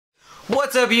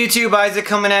What's up YouTube? Isaac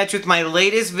coming at you with my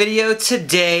latest video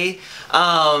today.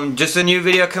 Just a new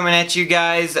video coming at you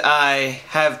guys. I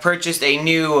have purchased a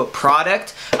new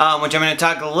product, which I'm going to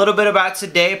talk a little bit about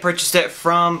today. I purchased it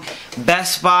from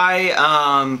Best Buy,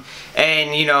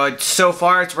 and you know, so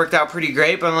far it's worked out pretty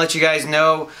great, but I'm going to let you guys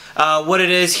know what it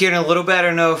is here in a little bit. I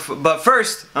don't know if, but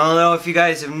first, I don't know if you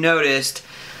guys have noticed,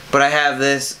 but I have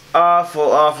this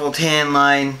awful tan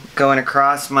line going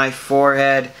across my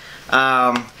forehead.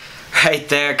 Right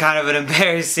there, kind of an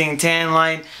embarrassing tan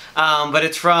line, but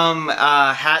it's from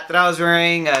a hat that I was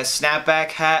wearing, a snapback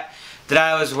hat that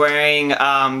I was wearing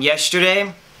yesterday,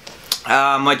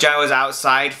 which I was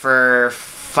outside for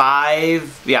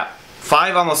five,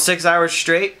 almost 6 hours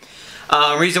straight.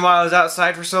 Reason why I was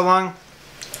outside for so long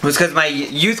was because my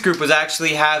youth group was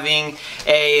actually having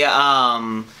a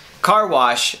car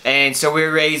wash, and so we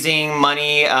were raising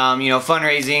money,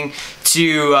 fundraising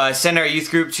to send our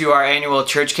youth group to our annual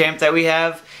church camp that we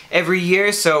have every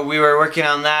year. So we were working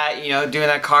on that, doing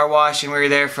that car wash, and we were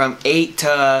there from 8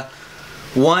 to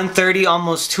 1:30,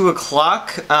 almost 2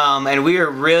 o'clock, and we were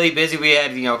really busy. We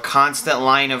had, constant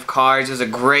line of cars. It was a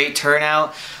great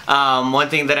turnout. One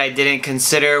thing that I didn't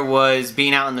consider was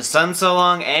being out in the sun so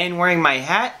long and wearing my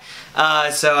hat.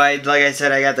 So like I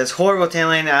said, I got this horrible tan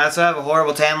line. I also have a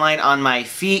horrible tan line on my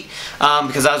feet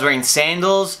because I was wearing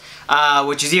sandals,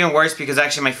 which is even worse because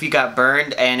actually my feet got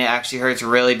burned and it actually hurts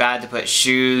really bad to put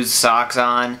shoes, socks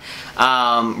on.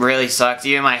 Really sucks.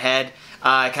 Even my head,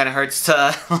 it kind of hurts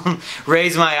to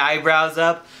raise my eyebrows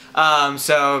up.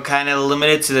 So kind of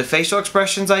limited to the facial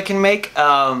expressions I can make.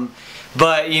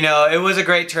 But, it was a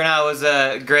great turnout. It was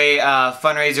a great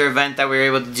fundraiser event that we were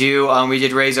able to do. We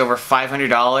did raise over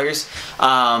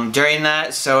 $500 during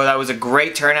that, so that was a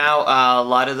great turnout. A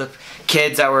lot of the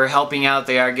kids that were helping out,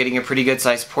 they are getting a pretty good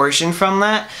sized portion from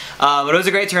that. But it was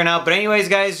a great turnout. But anyways,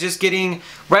 guys, just getting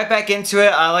right back into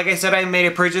it. Like I said, I made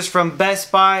a purchase from Best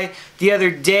Buy the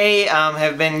other day.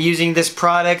 Have been using this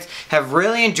product, have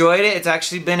really enjoyed it. It's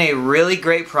actually been a really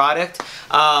great product.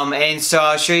 And so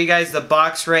I'll show you guys the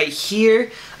box right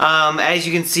here. As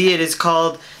you can see, it is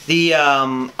called the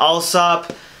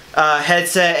Allsop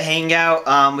headset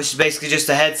hangout, which is basically just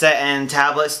a headset and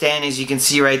tablet stand, as you can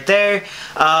see right there.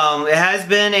 It has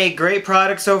been a great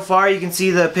product so far. You can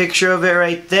see the picture of it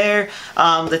right there.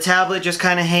 The tablet just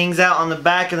kind of hangs out on the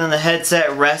back, and then the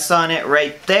headset rests on it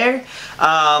right there.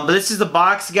 But this is the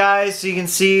box, guys. So you can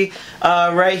see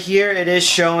right here it is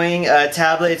showing a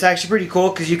tablet. It's actually pretty cool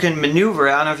because you can maneuver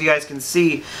it. I don't know if you guys can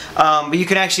see, but you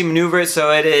can actually maneuver it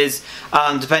so it is,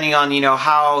 depending on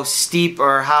how steep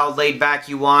or how laid back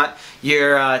you want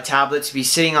your tablet to be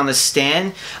sitting on the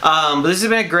stand. But this has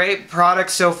been a great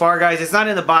product so far, guys. It's not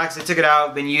in the box. I took it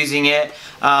out, been using it.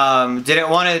 Didn't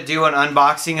want to do an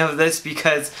unboxing of this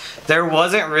because there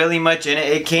wasn't really much in it.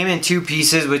 It came in 2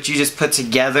 pieces, which you just put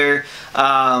together.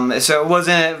 So it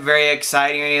wasn't very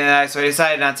exciting or anything like that, so I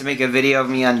decided not to make a video of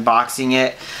me unboxing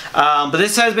it. But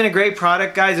this has been a great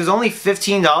product, guys. It was only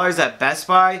 $15 at Best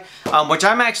Buy, which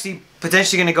I'm actually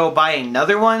potentially going to go buy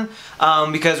another one,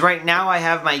 because right now I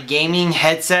have my gaming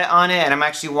headset on it, and I'm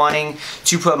actually wanting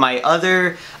to put my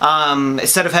other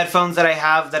set of headphones that I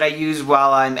have that I use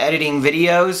while I'm editing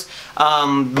videos,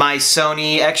 my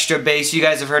Sony Extra Bass. You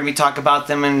guys have heard me talk about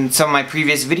them in some of my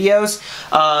previous videos,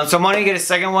 so I'm wanting to get a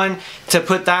second one to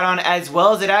put that on, as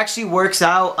well as it actually works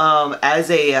out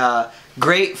as a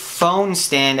great phone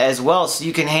stand as well, so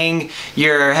you can hang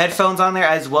your headphones on there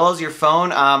as well as your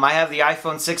phone. I have the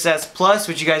iPhone 6s Plus,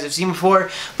 which you guys have seen before,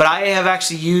 but I have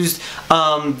actually used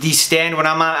the stand when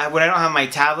I don't have my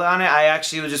tablet on it. I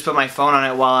actually will just put my phone on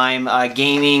it while I'm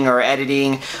gaming or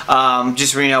editing,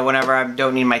 just whenever I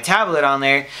don't need my tablet on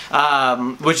there,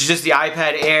 which is just the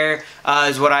iPad Air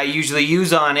is what I usually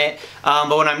use on it.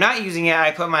 But when I'm not using it,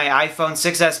 I put my iPhone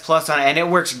 6s Plus on it, and it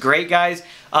works great, guys.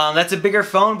 That's a bigger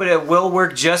phone, but it will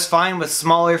work just fine with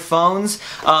smaller phones.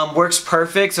 Works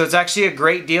perfect, so it's actually a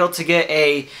great deal to get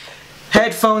a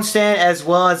headphone stand as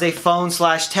well as a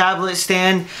phone/tablet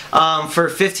stand for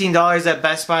 $15 at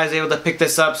Best Buy. I was able to pick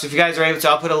this up, so if you guys are able to,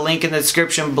 I'll put a link in the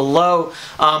description below.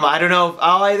 I don't know,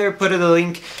 I'll either put the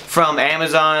link from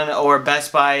Amazon or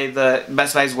Best Buy, the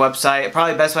Best Buy's website,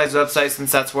 probably Best Buy's website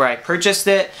since that's where I purchased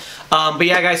it. But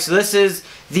yeah, guys, so this is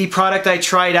the product I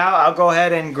tried out. I'll go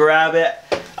ahead and grab it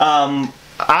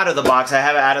out of the box. I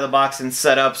have it out of the box and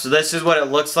set up. So this is what it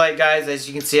looks like, guys. As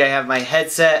you can see, I have my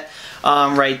headset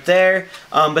right there.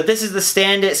 But this is the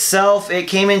stand itself. It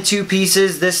came in 2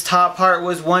 pieces. This top part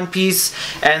was 1 piece,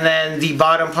 and then the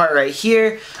bottom part right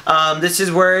here. This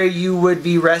is where you would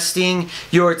be resting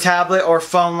your tablet or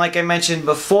phone, like I mentioned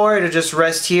before. It'll just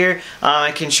rest here.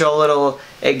 I can show a little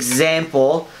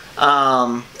example.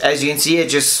 As you can see, it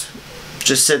just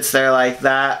sits there like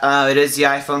that. It is the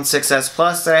iPhone 6s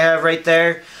Plus that I have right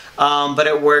there. But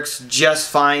it works just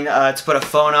fine to put a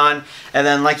phone on, and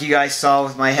then like you guys saw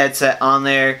with my headset on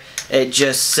there, it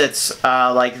just sits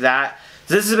like that.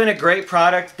 This has been a great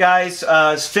product, guys.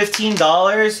 It's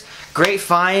 $15. Great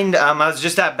find. I was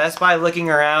just at Best Buy looking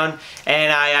around,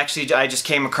 and I just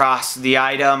came across the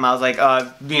item. I was like,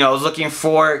 you know, I was looking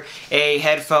for a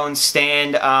headphone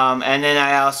stand, and then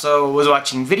I also was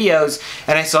watching videos,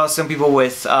 and I saw some people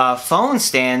with phone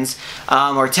stands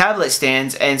or tablet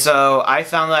stands, and so I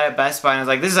found that at Best Buy, and I was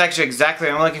like, this is actually exactly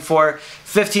what I'm looking for.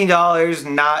 $15,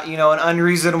 not, you know, an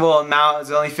unreasonable amount.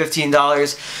 It's only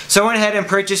 $15. So I went ahead and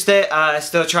purchased it.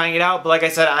 Still trying it out, but like I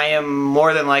said, I am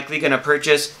more than likely going to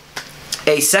purchase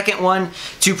a second one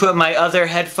to put my other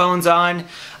headphones on.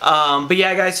 But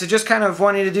yeah, guys, so just kind of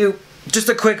wanted to do just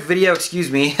a quick video, excuse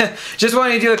me, just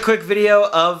wanted to do a quick video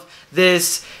of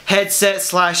this headset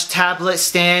slash tablet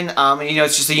stand. You know,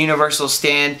 it's just a universal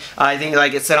stand. I think,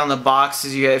 like it said on the box,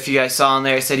 if you guys saw on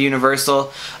there, it said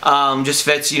universal. Just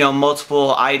fits, you know,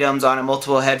 multiple items on it,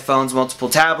 multiple headphones, multiple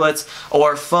tablets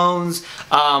or phones.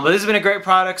 But this has been a great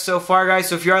product so far, guys.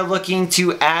 So if you are looking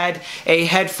to add a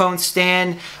headphone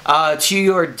stand to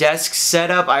your desk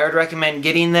setup, I would recommend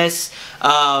getting this.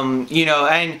 You know,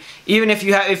 and even if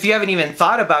you haven't even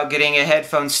thought about getting a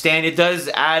headphone stand, it does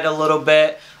add a little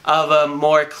bit of a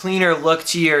more cleaner look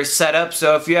to your setup.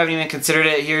 So if you haven't even considered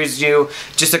it, here's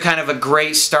just a kind of a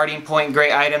great starting point,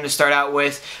 great item to start out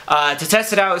with, to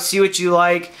test it out, see what you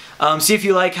like, see if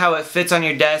you like how it fits on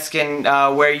your desk and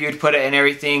where you'd put it and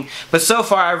everything. But so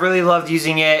far I really loved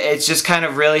using it. It's just kind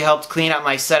of really helped clean up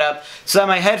my setup so that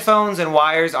my headphones and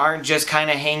wires aren't just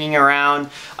kind of hanging around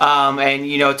and,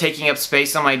 you know, taking up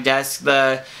space on my desk.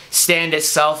 The stand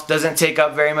itself doesn't take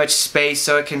up very much space,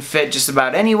 so it can fit just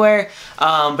about anywhere.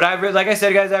 But like I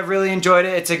said, guys, I've really enjoyed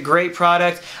it. It's a great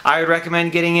product. I would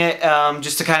recommend getting it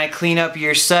just to kind of clean up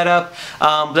your setup.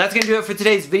 But that's gonna do it for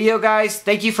today's video, guys.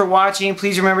 Thank you for watching.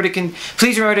 Please remember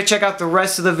to check out the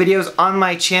rest of the videos on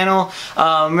my channel.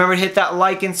 Remember to hit that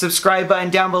like and subscribe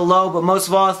button down below. But most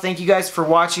of all, thank you guys for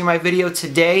watching my video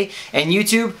today. And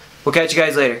YouTube, we'll catch you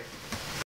guys later.